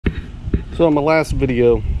So in my last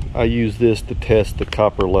video, I used this to test the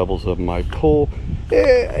copper levels of my pull.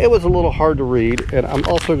 It was a little hard to read, and I'm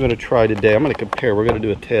also going to try today. I'm going to compare. We're going to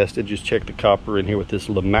do a test and just check the copper in here with this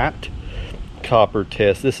Lamat copper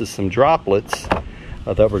test. This is some droplets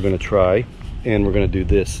that we're going to try, and we're going to do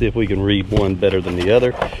this, see if we can read one better than the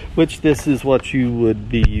other, which this is what you would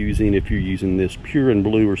be using if you're using this Pure and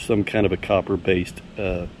Blue or some kind of a copper-based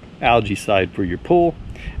algaecide for your pool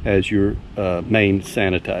as your main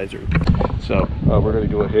sanitizer. So we're going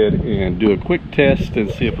to go ahead and do a quick test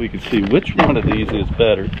and see if we can see which one of these is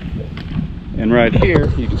better. And right here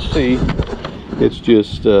you can see it's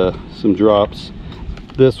just some drops.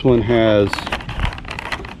 This one has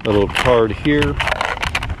a little card here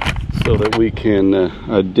so that we can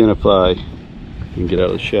identify and get out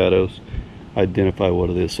of the shadows, identify what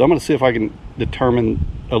it is. So I'm going to see if I can determine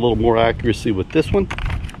a little more accuracy with this one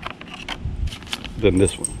than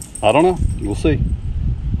this one. I don't know, we'll see.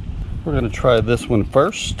 We're going to try this one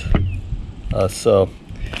first. So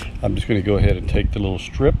I'm just going to go ahead and take the little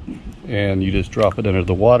strip, and you just drop it under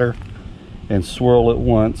the water and swirl it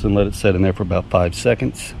once and let it set in there for about 5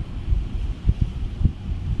 seconds.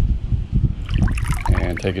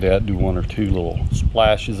 And take it out, do 1 or 2 little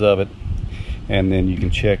splashes of it, and then you can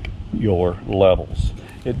check your levels.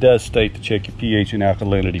 It does state to check your pH and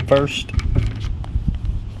alkalinity first.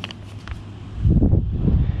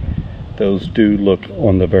 Those do look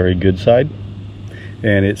on the very good side,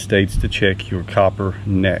 and it states to check your copper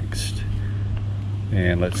next.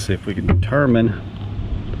 And let's see if we can determine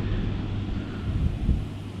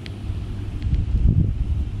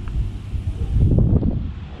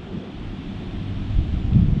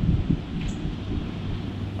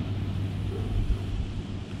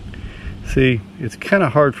see, it's kind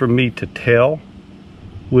of hard for me to tell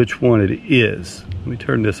which one it is. Let me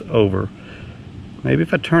turn this over. Maybe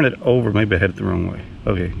if I turn it over, maybe I had it the wrong way.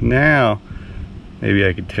 Okay, now maybe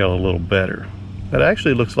I could tell a little better. That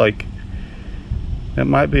actually looks like that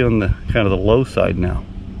might be on the kind of the low side now.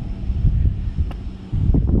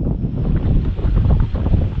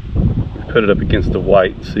 Put it up against the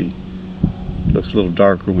white, see, it looks a little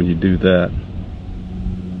darker when you do that.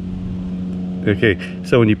 Okay,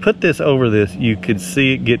 so when you put this over this, you could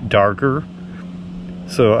see it get darker.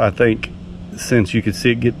 So I think since you could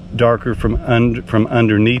see it get darker from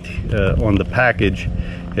underneath on the package,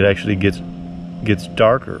 it actually gets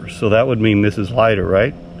darker. So that would mean this is lighter,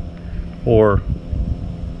 right? Or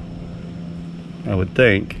I would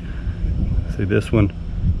think, see this one,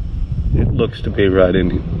 it looks to be right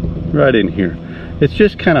in here. It's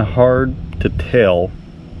just kind of hard to tell,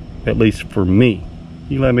 at least for me.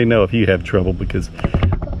 You let me know if you have trouble, because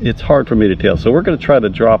it's hard for me to tell. So we're going to try the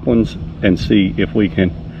drop ones and see if we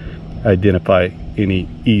can identify any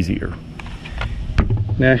easier.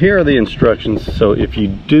 Now here are the instructions. So if you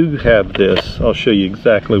do have this, I'll show you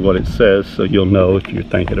exactly what it says so you'll know if you're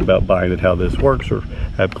thinking about buying it how this works or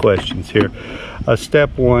have questions here.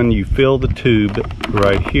 Step 1, you fill the tube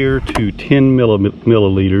right here to 10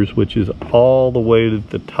 milliliters, which is all the way to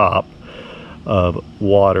the top of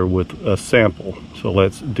water with a sample. So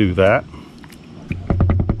let's do that.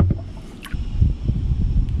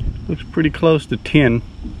 Looks pretty close to 10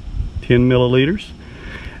 milliliters.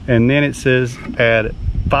 And then it says add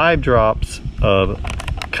 5 drops of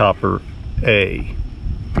copper A.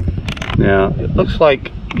 Now it looks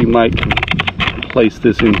like you might place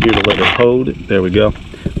this in here to let it hold. There we go,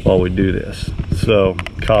 while we do this. So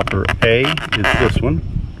copper A is this one.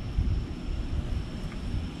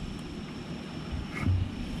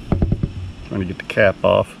 Trying to get the cap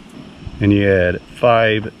off, and you add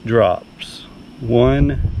 5 drops.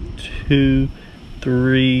 1, 2,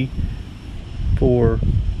 3, 4,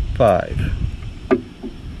 5.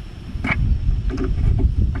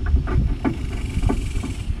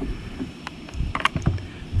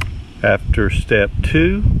 After step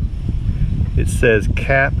 2, it says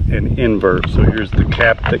cap and invert. So here's the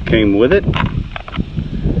cap that came with it.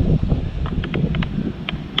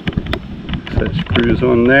 So it screws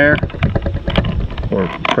on there, or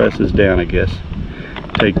presses down, I guess.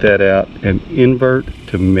 Take that out and invert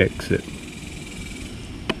to mix it.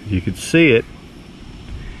 You can see it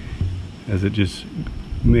as it just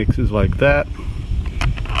mixes like that.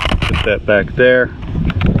 Put that back there.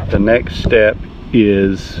 The next step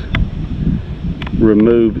is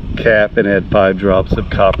remove cap and add 5 drops of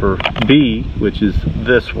copper B, which is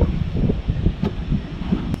this one.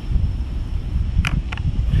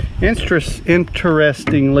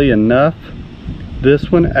 Interestingly enough,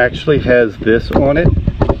 this one actually has this on it,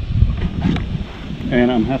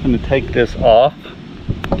 and I'm having to take this off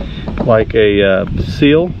like a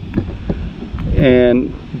seal,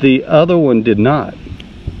 and the other one did not.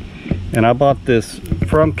 And I bought this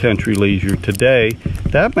from Country Leisure today.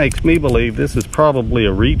 That makes me believe this is probably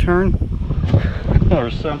a return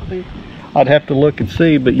or something. I'd have to look and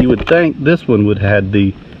see, but you would think this one would have had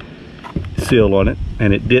the seal on it,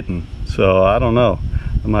 and it didn't. So I don't know.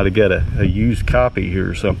 I might have got a used copy here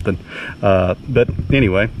or something. But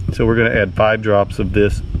anyway, so we're going to add 5 drops of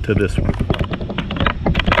this to this one.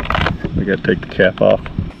 I got to take the cap off.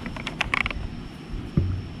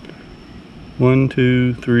 1,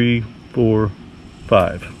 2, 3, 4,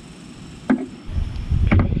 5.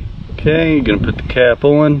 Okay, you're going to put the cap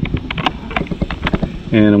on.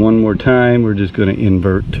 And one more time, we're just going to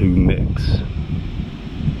invert to mix.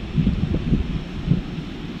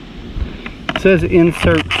 It says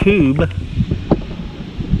insert tube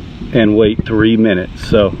and wait 3 minutes.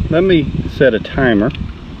 So let me set a timer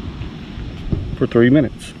for 3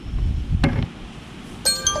 minutes.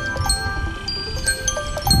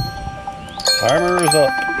 Timer is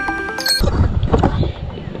up.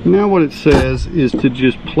 Now what it says is to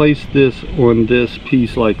just place this on this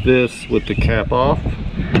piece like this with the cap off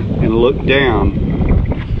and look down,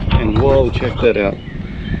 and whoa, check that out.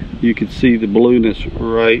 You can see the blueness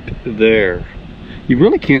right there. You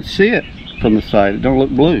really can't see it from the side. It don't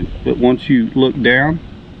look blue, but once you look down,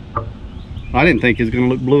 I didn't think it was going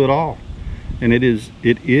to look blue at all, and it is.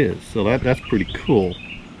 So that's pretty cool.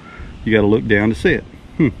 You got to look down to see it.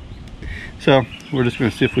 So we're just going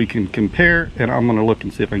to see if we can compare, and I'm going to look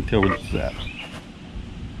and see if I can tell which is that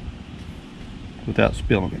without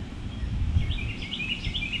spilling it.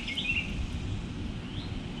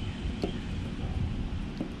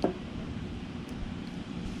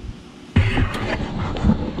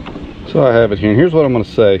 So I have it here, and here's what I'm going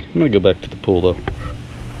to say. I'm going to go back to the pool though.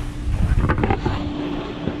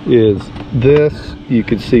 Is this, you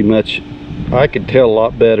could see much, I could tell a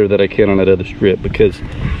lot better than I can on that other strip, because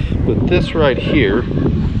with this right here,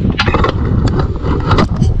 and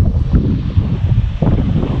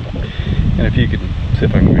if you could see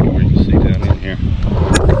if I can read it where you can see down in here.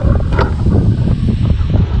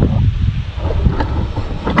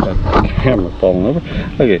 That camera falling over.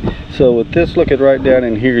 Okay, so with this looking right down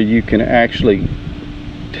in here, you can actually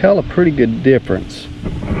tell a pretty good difference.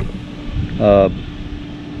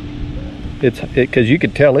 Because you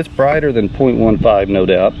could tell it's brighter than 0.15, no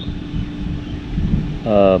doubt.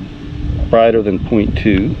 Brighter than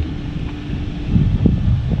 0.2.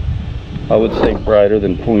 I would say brighter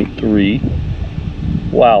than 0.3.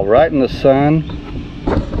 Wow, right in the sun.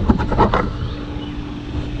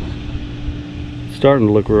 It's starting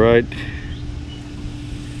to look right.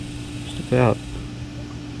 Just about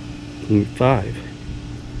 0.5.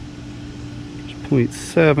 There's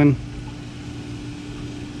 0.7.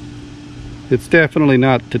 It's definitely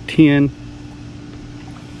not to 10.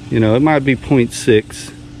 You know, it might be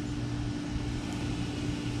 0.6.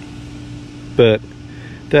 But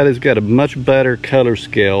that has got a much better color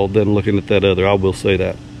scale than looking at that other. I will say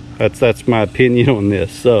that. That's my opinion on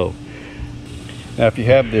this. So now if you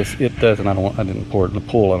have this, it doesn't, I didn't pour it in the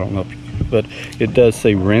pool, I don't know, but it does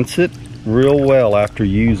say rinse it real well after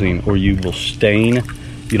using, or you will stain.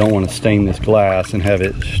 You don't want to stain this glass and have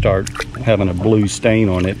it start having a blue stain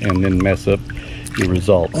on it and then mess up your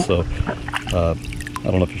results. So I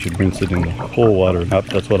don't know if you should rinse it in the pool water or not.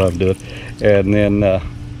 That's what I'm doing. And then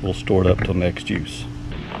we'll store it up till next use.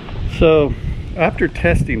 So after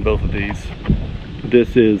testing both of these,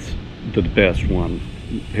 this is the best one.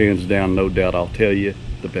 Hands down, no doubt, I'll tell you,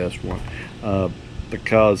 the best one.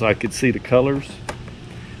 Because I could see the colors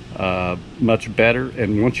much better,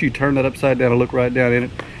 and once you turn that upside down and look right down in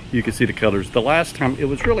it, you can see the colors. The last time it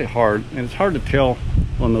was really hard, and it's hard to tell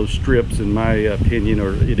on those strips in my opinion,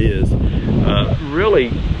 or it is.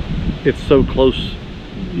 Really, it's so close,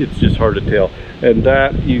 it's just hard to tell. And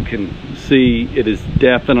that you can see it is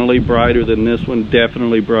definitely brighter than this one,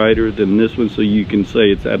 definitely brighter than this one, so you can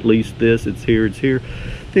say it's at least this, it's here, it's here.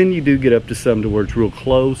 Then you do get up to some to where it's real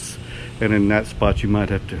close, and in that spot you might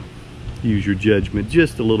have to use your judgment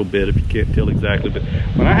just a little bit if you can't tell exactly. But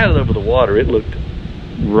when I had it over the water, it looked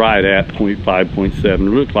right at 0.5, 0.7. It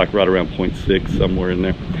looked like right around 0.6, somewhere in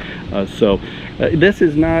there. So this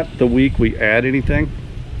is not the week we add anything.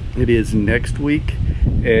 It is next week,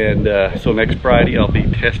 and so next Friday I'll be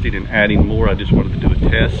testing and adding more. I just wanted to do a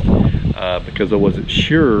test because I wasn't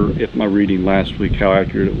sure if my reading last week, how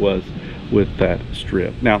accurate it was with that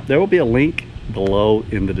strip. Now there will be a link below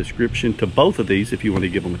in the description to both of these if you want to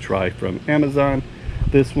give them a try from Amazon.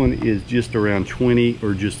 This one is just around 20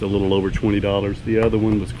 or just a little over $20. The other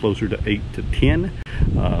one was closer to 8 to 10.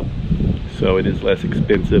 So it is less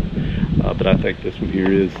expensive. but I think this one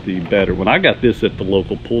here is the better one. I got this at the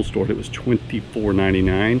local pool store. It was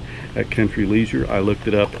 $24.99 at Country Leisure. I looked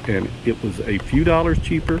it up and it was a few dollars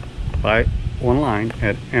cheaper by online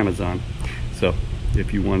at Amazon. So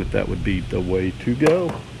if you want it, that would be the way to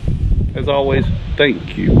go. As always,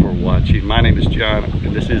 thank you for watching. My name is John,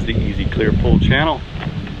 and this is the Easy Clear Pool channel.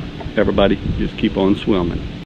 Everybody, just keep on swimming.